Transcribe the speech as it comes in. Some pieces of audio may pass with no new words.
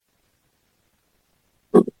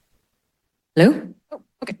Hello? Oh,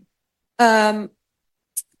 okay.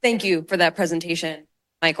 Thank you for that presentation,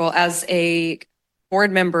 Michael. As a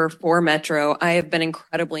board member for Metro, I have been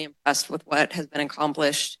incredibly impressed with what has been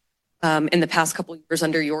accomplished in the past couple of years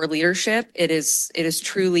under your leadership. It is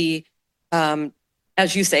truly,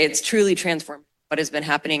 as you say, it's truly transformed what has been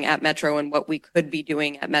happening at Metro and what we could be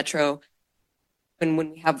doing at Metro when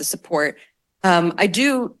we have the support. I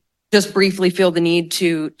do just briefly feel the need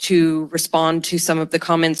to respond to some of the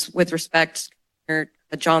comments with respect to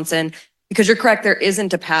Johnson, because you're correct, there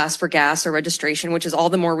isn't a pass for gas or registration, which is all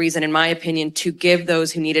the more reason, in my opinion, to give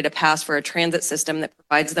those who needed a pass for a transit system that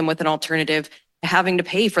provides them with an alternative to having to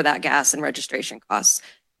pay for that gas and registration costs.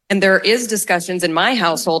 And there is discussions in my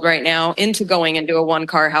household right now into going into a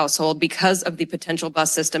one-car household because of the potential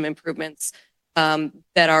bus system improvements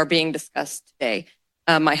that are being discussed today.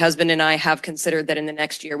 My husband and I have considered that in the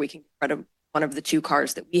next year we can get rid of one of the two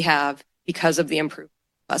cars that we have because of the improved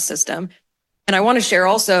bus system. And I want to share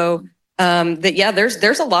also that, yeah,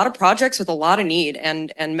 there's a lot of projects with a lot of need,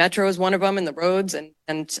 and Metro is one of them, and the roads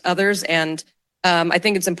and others. And I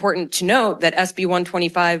think it's important to note that SB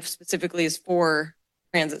 125 specifically is for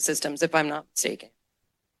transit systems, if I'm not mistaken.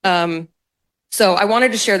 So I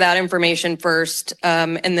wanted to share that information first.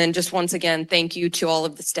 And then just once again, thank you to all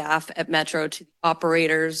of the staff at Metro, to the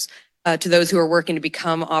operators, to those who are working to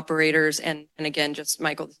become operators. And again, just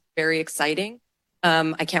Michael, this is very exciting.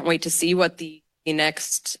 I can't wait to see what the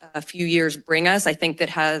next few years bring us. I think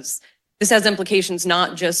this has implications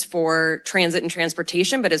not just for transit and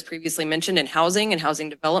transportation, but as previously mentioned, in housing and housing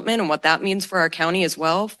development, and what that means for our county as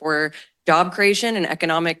well, for job creation and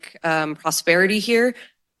economic prosperity here.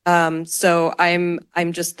 So I'm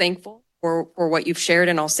just thankful for what you've shared,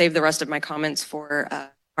 and I'll save the rest of my comments for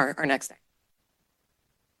our next day.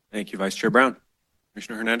 Thank you, Vice Chair Brown.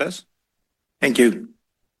 Commissioner Hernandez. Thank you.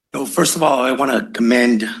 So first of all, I want to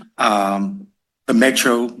commend the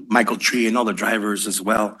Metro, Michael Tree, and all the drivers as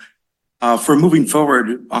well for moving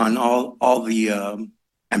forward on all the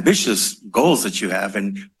ambitious goals that you have,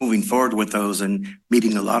 and moving forward with those and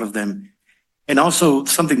meeting a lot of them. And also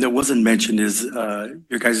something that wasn't mentioned is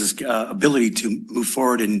your guys' ability to move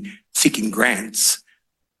forward in seeking grants.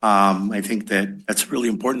 I think that that's really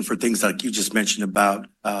important for things like you just mentioned about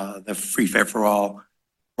the Free Fare for All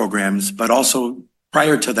programs, but also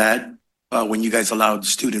prior to that, when you guys allowed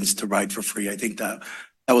students to ride for free. I think that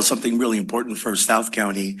was something really important for South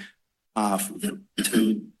County, for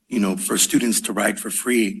students to ride for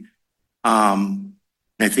free. I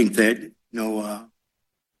think that, one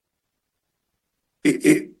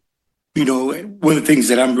of the things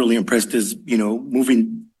that I'm really impressed is,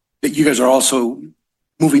 that you guys are also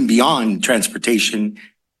moving beyond transportation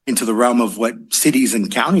into the realm of what cities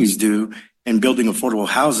and counties do, and building affordable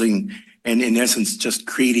housing, and in essence, just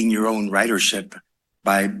creating your own ridership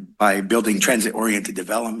by building transit-oriented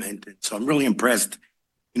development. And so I'm really impressed,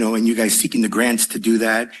 and you guys seeking the grants to do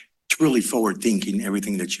that. It's really forward-thinking,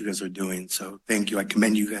 everything that you guys are doing. So thank you. I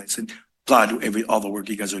commend you guys and applaud all the work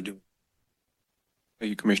you guys are doing. Thank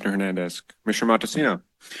you, Commissioner Hernandez. Commissioner Montesino.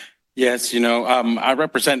 Yes, I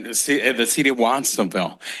represent the city of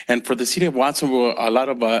Watsonville. And for the city of Watsonville, a lot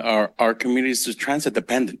of our communities are transit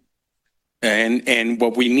dependent. And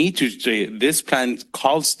what we need to do, this plan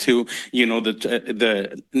calls to,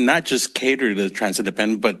 the not just cater to the transit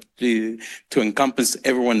dependent, but to encompass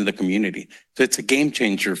everyone in the community. So it's a game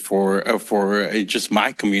changer for just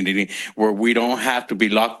my community, where we don't have to be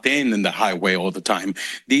locked in the highway all the time.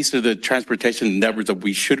 These are the transportation endeavors that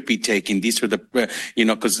we should be taking. These are the,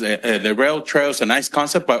 because the rail trail is a nice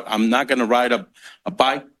concept, but I'm not going to ride a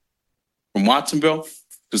bike from Watsonville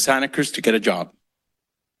to Santa Cruz to get a job.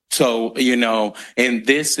 So, and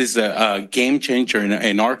this is a game changer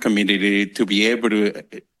in our community to be able to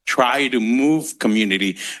try to move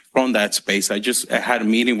community from that space. I just had a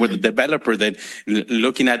meeting with a developer that,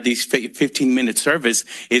 looking at these 15-minute service,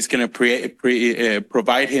 is going to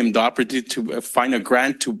provide him the opportunity to find a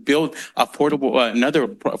grant to build another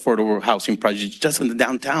affordable housing project just in the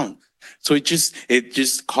downtown. So it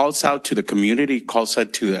just calls out to the community, calls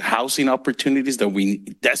out to the housing opportunities that we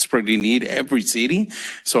desperately need every city.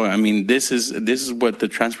 So, this is what the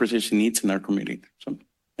transportation needs in our community. So,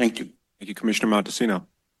 thank you. Thank you, Commissioner Montesino.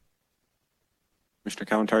 Commissioner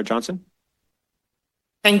Kalantari-Johnson.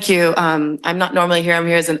 Thank you. I'm not normally here. I'm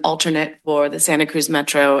here as an alternate for the Santa Cruz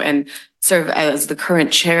Metro and serve as the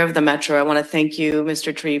current chair of the Metro. I want to thank you,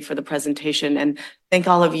 Mr. Tree, for the presentation, and thank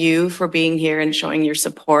all of you for being here and showing your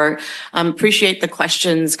support. Appreciate the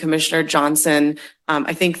questions, Commissioner Johnson.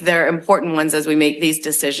 I think they're important ones as we make these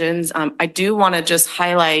decisions. I do want to just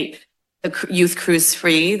highlight the youth cruise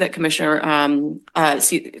free that Commissioner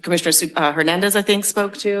Hernandez, I think,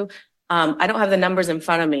 spoke to. I don't have the numbers in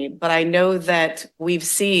front of me, but I know that we've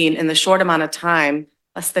seen in the short amount of time,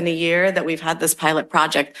 less than a year that we've had this pilot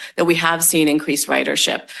project, that we have seen increased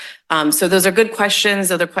ridership. So those are good questions.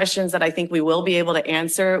 Those are questions that I think we will be able to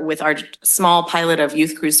answer with our small pilot of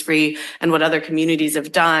Youth Cruise Free and what other communities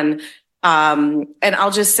have done. And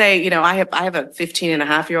I'll just say, I have a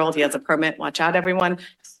 15-and-a-half-year-old. He has a permit. Watch out, everyone.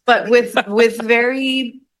 But with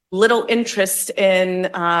very little interest in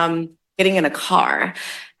getting in a car.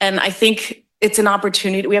 And I think it's an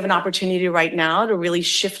opportunity. We have an opportunity right now to really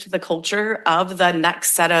shift the culture of the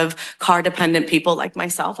next set of car dependent people like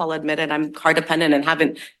myself. I'll admit it. I'm car dependent and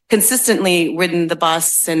haven't consistently ridden the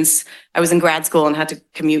bus since I was in grad school and had to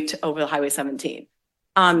commute over Highway 17.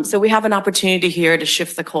 So we have an opportunity here to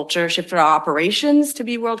shift the culture, shift our operations to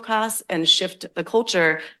be world-class, and shift the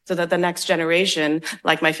culture so that the next generation,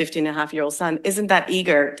 like my 15-and-a-half-year-old son, isn't that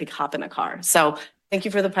eager to hop in a car. So thank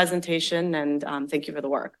you for the presentation, and thank you for the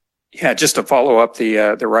work. Yeah, just to follow up the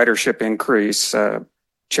ridership increase,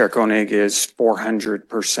 Chair Koenig is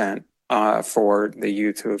 400% for the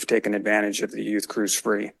youth who have taken advantage of the Youth Cruise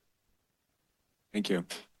Free. Thank you.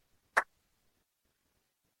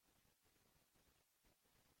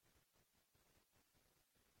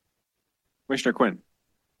 Commissioner Quinn.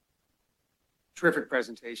 Terrific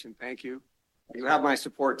presentation. Thank you. You have my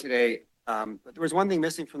support today. But there was one thing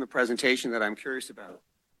missing from the presentation that I'm curious about.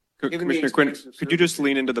 Commissioner Quinn, could you just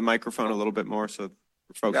lean into the microphone a little bit more so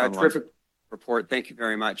folks online? Terrific report. Thank you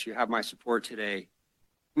very much. You have my support today.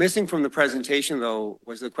 Missing from the presentation, though,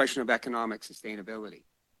 was the question of economic sustainability.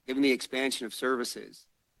 Given the expansion of services,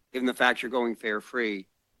 given the fact you're going fare free,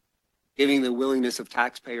 given the willingness of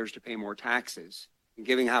taxpayers to pay more taxes, and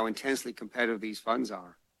given how intensely competitive these funds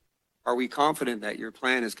are we confident that your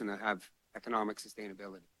plan is going to have economic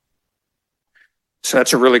sustainability? So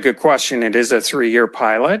that's a really good question. It is a 3-year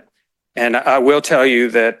pilot. And I will tell you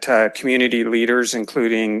that community leaders,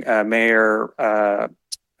 including Mayor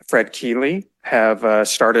Fred Keeley, have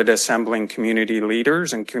started assembling community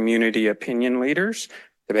leaders and community opinion leaders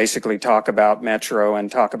to basically talk about Metro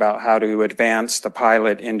and talk about how to advance the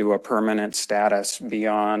pilot into a permanent status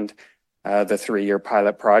beyond the 3-year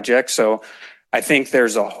pilot project. So I think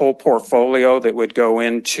there's a whole portfolio that would go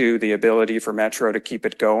into the ability for Metro to keep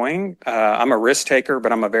it going. I'm a risk taker,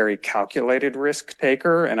 but I'm a very calculated risk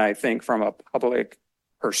taker. And I think from a public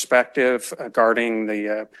perspective regarding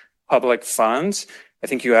the public funds, I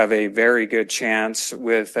think you have a very good chance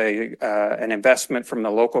with an investment from the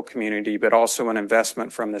local community, but also an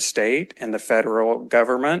investment from the state and the federal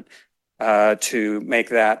government to make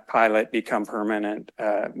that pilot become permanent,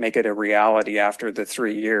 make it a reality after the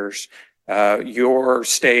 3 years. Your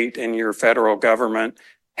state and your federal government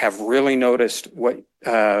have really noticed what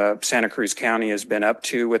Santa Cruz County has been up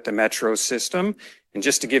to with the Metro system. And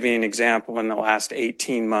just to give you an example, in the last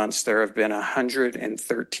 18 months, there have been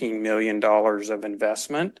 $113 million of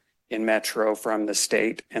investment in Metro from the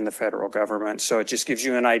state and the federal government. So it just gives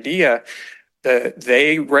you an idea that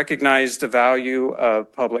they recognize the value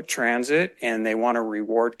of public transit and they want to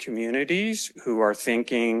reward communities who are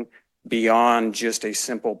thinking beyond just a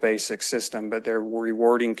simple basic system, but they're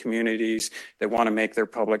rewarding communities that want to make their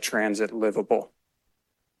public transit livable.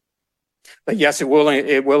 But yes, it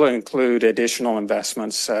will include additional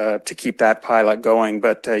investments to keep that pilot going,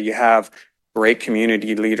 but you have great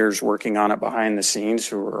community leaders working on it behind the scenes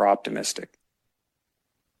who are optimistic.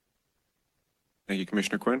 Thank you,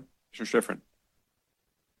 Commissioner Quinn. Commissioner Schiffern.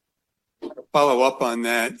 Follow up on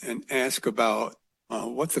that and ask about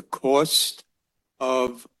what the cost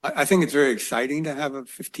of, I think it's very exciting to have a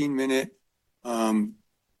 15-minute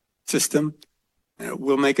system, and it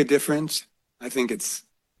will make a difference. I think it's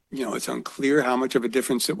unclear how much of a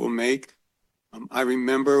difference it will make. I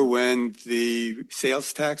remember when the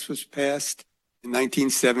sales tax was passed in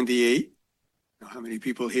 1978. How many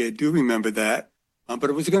people here do remember that?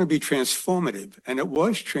 But it was going to be transformative, and it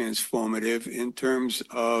was transformative in terms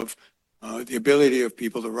of the ability of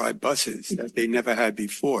people to ride buses that they never had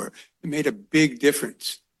before. It made a big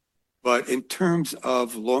difference. But in terms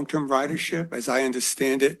of long-term ridership, as I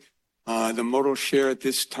understand it, the modal share at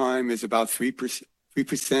this time is about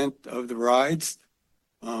 3% of the rides.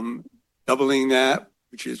 Doubling that,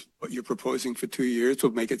 which is what you're proposing for 2 years,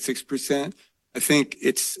 will make it 6%. I think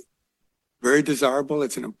it's very desirable.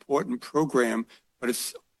 It's an important program,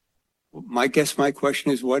 but my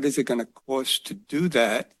question is, what is it going to cost to do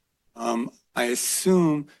that? I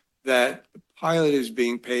assume that the pilot is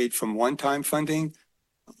being paid from one-time funding.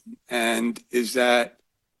 And is that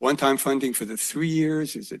one-time funding for the 3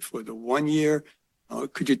 years? Is it for the 1 year?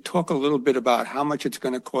 Could you talk a little bit about how much it's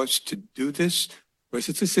going to cost to do this? Because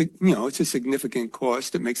it's a significant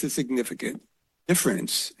cost. It makes it significant.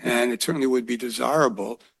 difference, and it certainly would be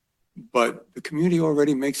desirable. But the community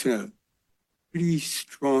already makes a pretty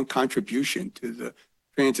strong contribution to the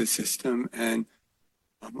transit system, and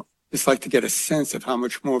just like to get a sense of how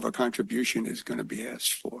much more of a contribution is going to be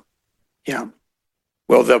asked for. Yeah.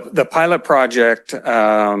 Well, the pilot project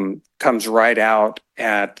comes right out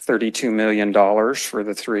at $32 million for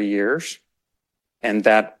the 3 years. And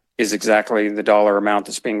that is exactly the dollar amount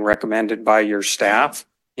that's being recommended by your staff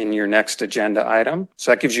in your next agenda item.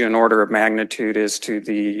 So that gives you an order of magnitude as to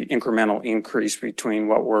the incremental increase between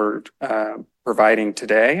what we're providing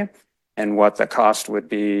today and what the cost would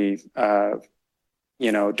be,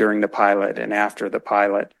 during the pilot and after the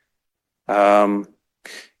pilot.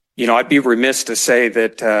 I'd be remiss to say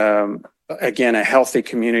that, again, a healthy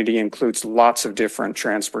community includes lots of different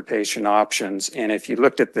transportation options. And if you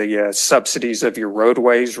looked at the subsidies of your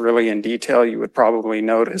roadways really in detail, you would probably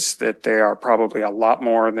notice that they are probably a lot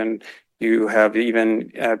more than you have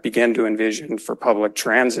even begun to envision for public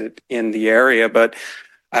transit in the area. But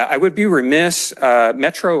I would be remiss,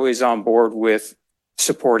 Metro is on board with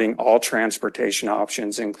supporting all transportation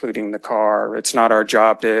options, including the car. It's not our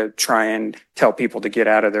job to try and tell people to get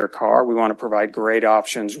out of their car. We want to provide great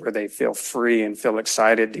options where they feel free and feel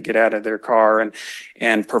excited to get out of their car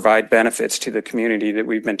and provide benefits to the community that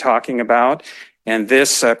we've been talking about. And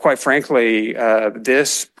this, quite frankly,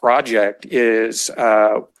 this project is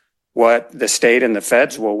what the state and the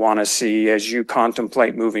feds will want to see as you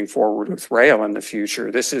contemplate moving forward with rail in the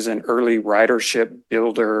future. This is an early ridership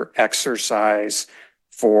builder exercise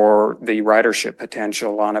for the ridership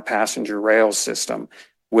potential on a passenger rail system.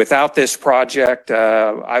 Without this project,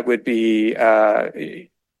 I would be a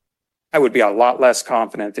lot less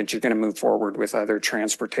confident that you're going to move forward with other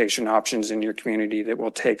transportation options in your community that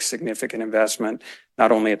will take significant investment,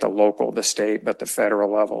 not only at the local, the state, but the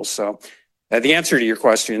federal level. So the answer to your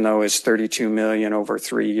question, though, is 32 million over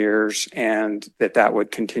 3 years, and that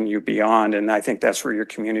would continue beyond. And I think that's where your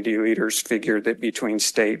community leaders figure that between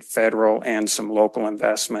state, federal, and some local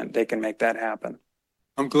investment, they can make that happen.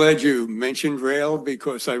 I'm glad you mentioned rail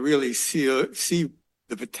because I really see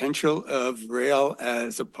the potential of rail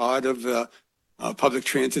as a part of the public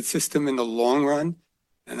transit system in the long run.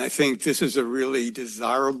 And I think this is a really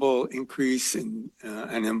desirable increase in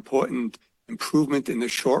an important improvement in the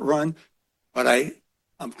short run. But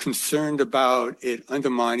I'm concerned about it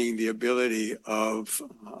undermining the ability of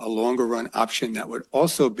a longer run option that would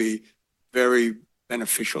also be very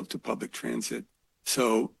beneficial to public transit.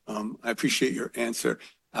 So I appreciate your answer.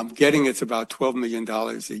 I'm getting it's about $12 million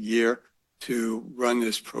a year to run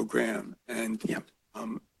this program. And,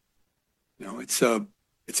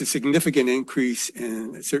 it's a significant increase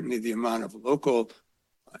in certainly the amount of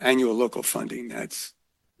annual local funding that's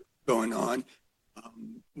going on.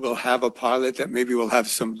 We'll have a pilot that maybe will have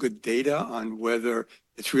some good data on whether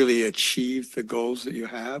it's really achieved the goals that you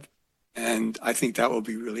have. And I think that will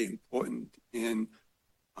be really important in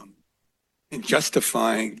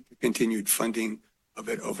justifying the continued funding of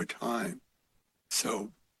it over time.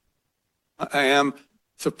 So I am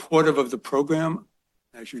supportive of the program.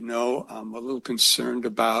 As you know, I'm a little concerned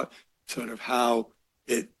about sort of how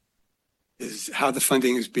the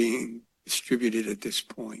funding is being distributed at this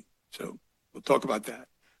point. So we'll talk about that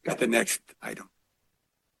at the next item.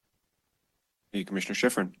 Thank you, Commissioner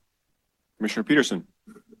Schiffern. Commissioner Peterson.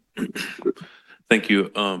 Thank you.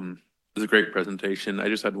 It was a great presentation. I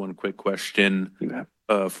just had one quick question.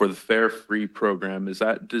 For the Fare Free program, is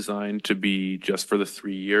that designed to be just for the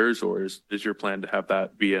 3 years, or is your plan to have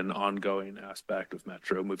that be an ongoing aspect of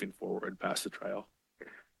Metro moving forward past the trial?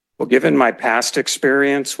 Well, given my past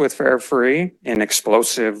experience with Fare Free and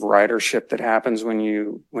explosive ridership that happens when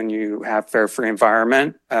you have Fare Free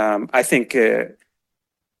environment, I think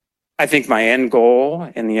my end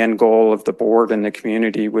goal and the end goal of the board and the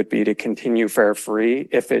community would be to continue Fare Free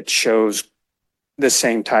if it shows the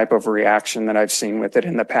same type of reaction that I've seen with it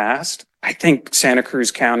in the past. I think Santa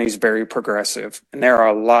Cruz County is very progressive, and there are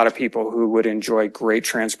a lot of people who would enjoy great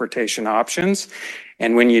transportation options.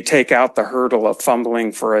 And when you take out the hurdle of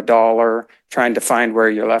fumbling for $1, trying to find where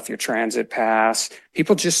you left your transit pass,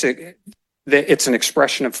 people just, it's an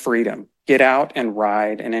expression of freedom. Get out and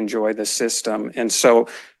ride and enjoy the system. And so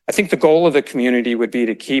I think the goal of the community would be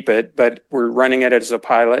to keep it, but we're running it as a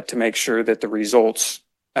pilot to make sure that the results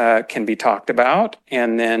can be talked about.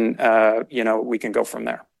 And then, we can go from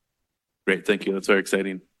there. Great. Thank you. That's very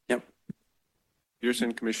exciting. Yep.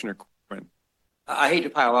 Peterson, Commissioner Quinn. I hate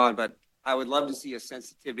to pile on, but I would love to see a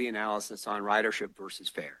sensitivity analysis on ridership versus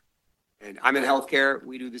fare. And I'm in healthcare.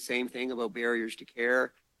 We do the same thing about barriers to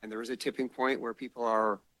care. And there is a tipping point where people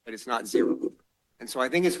but it's not zero. And so I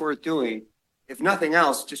think it's worth doing if nothing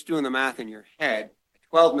else, just doing the math in your head,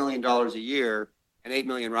 $12 million a year and 8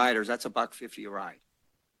 million riders, that's $1.50 a ride.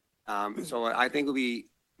 So I think it'll be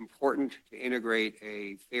important to integrate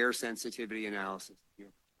a fare sensitivity analysis in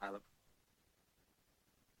your pilot.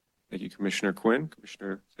 Thank you, Commissioner Quinn.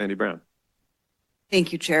 Commissioner Sandy Brown.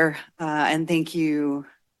 Thank you, Chair. And thank you,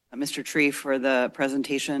 Mr. Tree, for the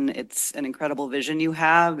presentation. It's an incredible vision you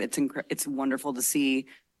have. It's wonderful to see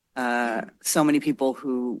so many people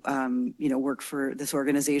who, work for this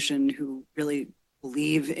organization who really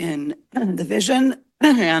believe in the vision.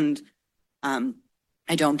 And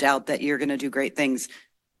I don't doubt that you're going to do great things.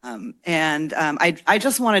 I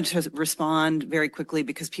just wanted to respond very quickly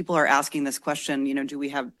because people are asking this question,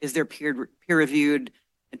 is there peer-reviewed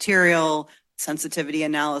material, sensitivity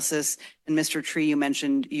analysis? And Mr. Tree, you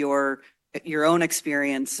mentioned your own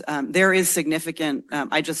experience. There is significant,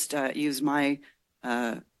 I just used my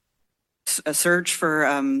a search for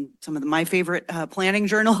some of my favorite planning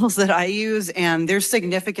journals that I use, and there's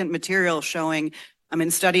significant material showing,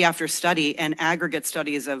 in study after study and aggregate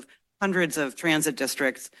studies of hundreds of transit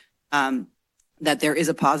districts, that there is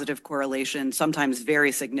a positive correlation, sometimes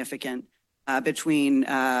very significant, between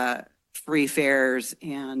free fares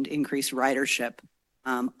and increased ridership,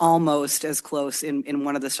 almost as close in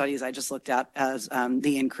one of the studies I just looked at as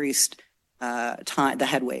the increased time, the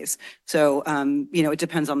headways. So, it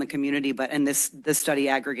depends on the community, and this study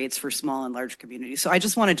aggregates for small and large communities. So I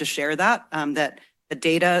just wanted to share that the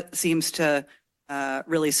data seems to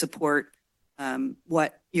really support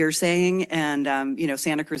what you're saying. And,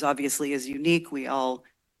 Santa Cruz obviously is unique. We all,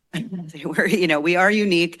 we are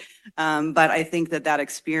unique. But I think that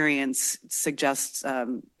experience suggests,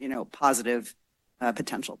 positive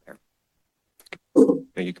potential there.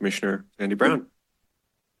 Thank you, Commissioner Sandy Brown.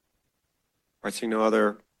 I see no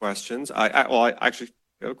other questions. I actually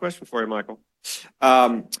have a question for you, Michael,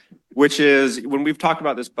 which is when we've talked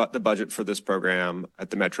about the budget for this program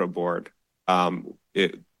at the Metro Board,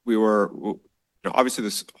 we were obviously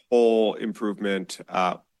this whole improvement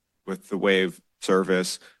with the WAVE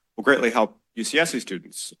service will greatly help UCSC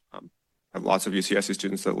students. I have lots of UCSC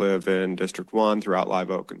students that live in District 1 throughout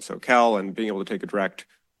Live Oak and SoCal, and being able to take a direct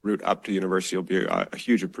route up to university will be a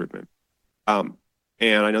huge improvement.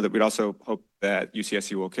 And I know that we'd also hope that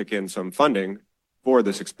UCSC will kick in some funding for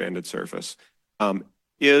this expanded service. How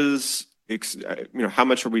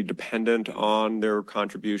much are we dependent on their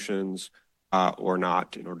contributions or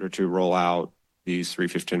not in order to roll out these 3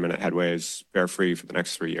 15-minute headways fare free for the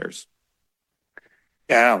next 3 years?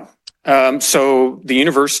 Yeah. So the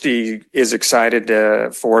university is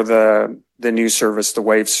excited for the new service, the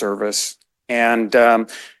WAVE service. And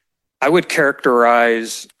I would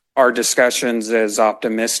characterize our discussions as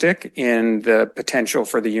optimistic in the potential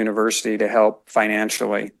for the university to help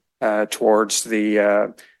financially towards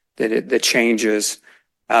the changes.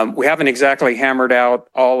 We haven't exactly hammered out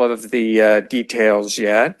all of the details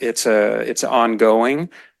yet. It's ongoing.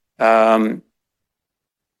 I'll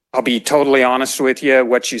be totally honest with you.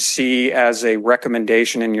 What you see as a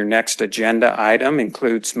recommendation in your next agenda item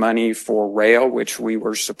includes money for rail, which we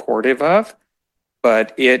were supportive of,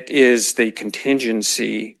 but it is the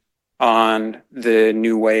contingency on the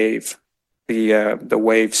new WAVE, the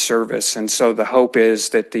WAVE service. And so the hope is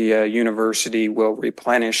that the university will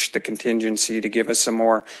replenish the contingency to give us a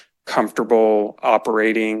more comfortable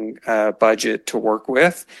operating budget to work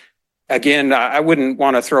with. Again, I wouldn't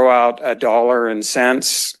want to throw out a dollar and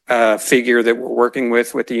cents figure that we're working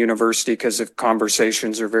with the university because the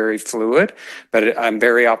conversations are very fluid, but I'm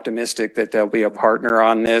very optimistic that they'll be a partner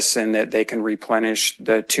on this and that they can replenish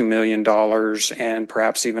the $2 million and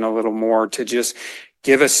perhaps even a little more to just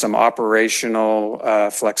give us some operational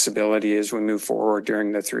flexibility as we move forward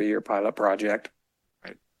during the 3-year pilot project.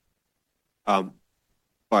 Right.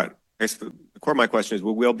 But I guess the core of my question is,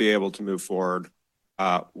 will we be able to move forward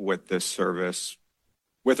with this service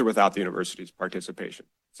with or without the university's participation?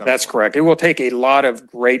 That's correct. It will take a lot of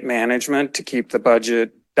great management to keep the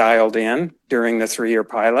budget dialed in during the 3-year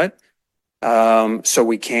pilot. So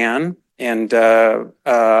we can, but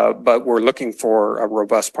we're looking for a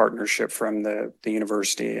robust partnership from the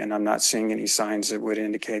university, and I'm not seeing any signs that would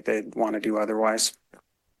indicate they'd want to do otherwise.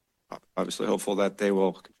 Obviously hopeful that they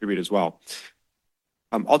will contribute as well.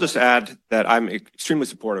 I'll just add that I'm extremely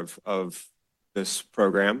supportive of this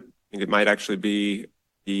program. I think it might actually be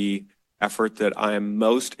the effort that I am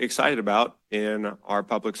most excited about in our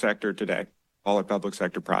public sector today, all our public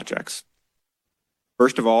sector projects.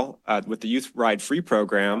 First of all, with the Youth Ride Free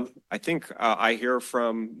program, I think I hear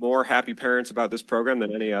from more happy parents about this program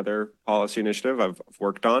than any other policy initiative I've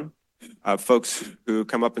worked on. folks who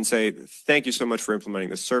come up and say, thank you so much for implementing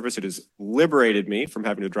this service. It has liberated me from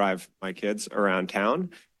having to drive my kids around town.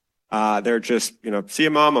 They're just, see you,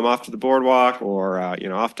 Mom, I'm off to the boardwalk, or,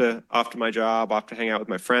 off to my job, off to hang out with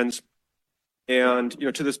my friends. And,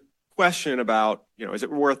 to this question about, is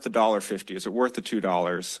it worth the $1.50? Is it worth the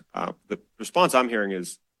 $2? The response I'm hearing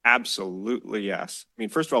is absolutely yes. I mean,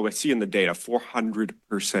 first of all, we see in the data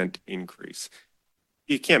 400% increase.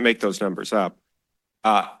 You can't make those numbers up.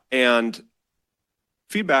 And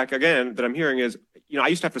feedback, again, that I'm hearing is, I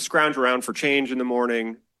used to have to scrounge around for change in the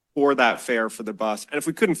morning for that fare for the bus. And if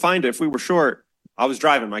we couldn't find it, if we were short, I was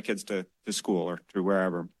driving my kids to school or to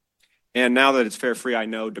wherever. And now that it's fare free, I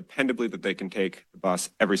know dependably that they can take the bus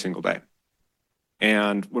every single day.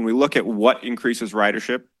 And when we look at what increases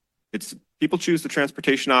ridership, it's people choose the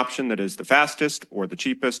transportation option that is the fastest or the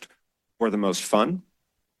cheapest or the most fun.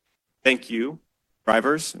 Thank you,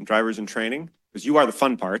 drivers and drivers in training, because you are the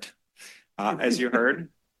fun part, as you heard.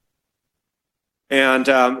 And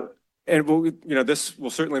this will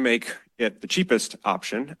certainly make it the cheapest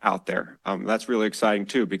option out there. That's really exciting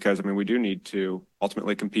too, because we do need to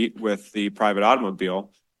ultimately compete with the private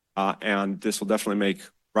automobile, and this will definitely make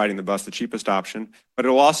riding the bus the cheapest option. But it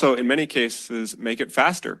will also, in many cases, make it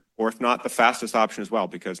faster, or if not the fastest option as well,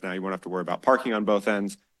 because now you won't have to worry about parking on both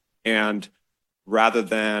ends. And rather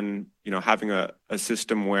than having a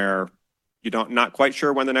system where not quite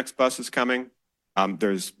sure when the next bus is coming,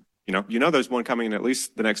 there's there's one coming in at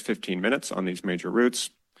least the next 15 minutes on these major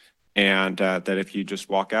routes. And that if you just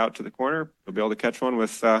walk out to the corner, you'll be able to catch one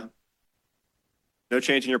with no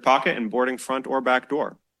change in your pocket and boarding front or back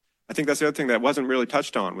door. I think that's the other thing that wasn't really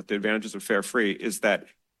touched on with the advantages of fare free, is that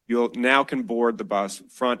you now can board the bus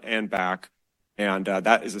front and back. And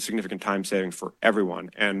that is a significant time saving for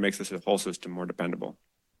everyone and makes this whole system more dependable.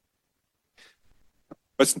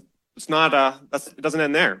 But it doesn't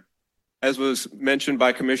end there. As was mentioned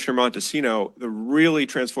by Commissioner Montesino, the really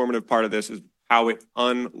transformative part of this is how it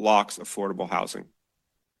unlocks affordable housing.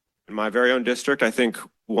 In my very own district, I think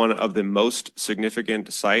one of the most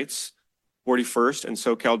significant sites, 41st and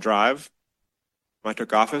SoCal Drive. When I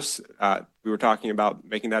took office, we were talking about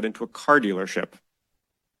making that into a car dealership.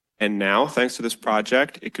 And now, thanks to this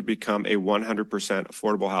project, it could become a 100%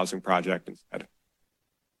 affordable housing project instead.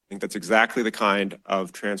 I think that's exactly the kind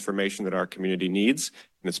of transformation that our community needs,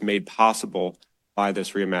 and it's made possible by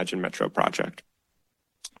this Reimagine Metro project.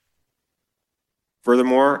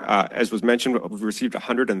 Furthermore, as was mentioned, we've received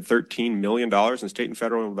 $113 million in state and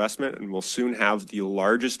federal investment, and will soon have the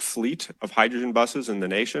largest fleet of hydrogen buses in the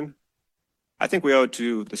nation. I think we owe it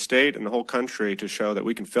to the state and the whole country to show that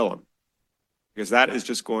we can fill them, because that is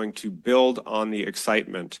just going to build on the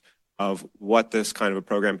excitement of what this kind of a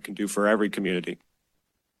program can do for every community.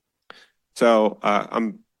 So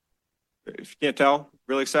if you can't tell,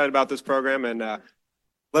 really excited about this program, and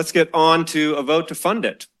let's get on to a vote to fund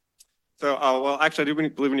it. So, well, actually, I do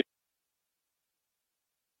believe we need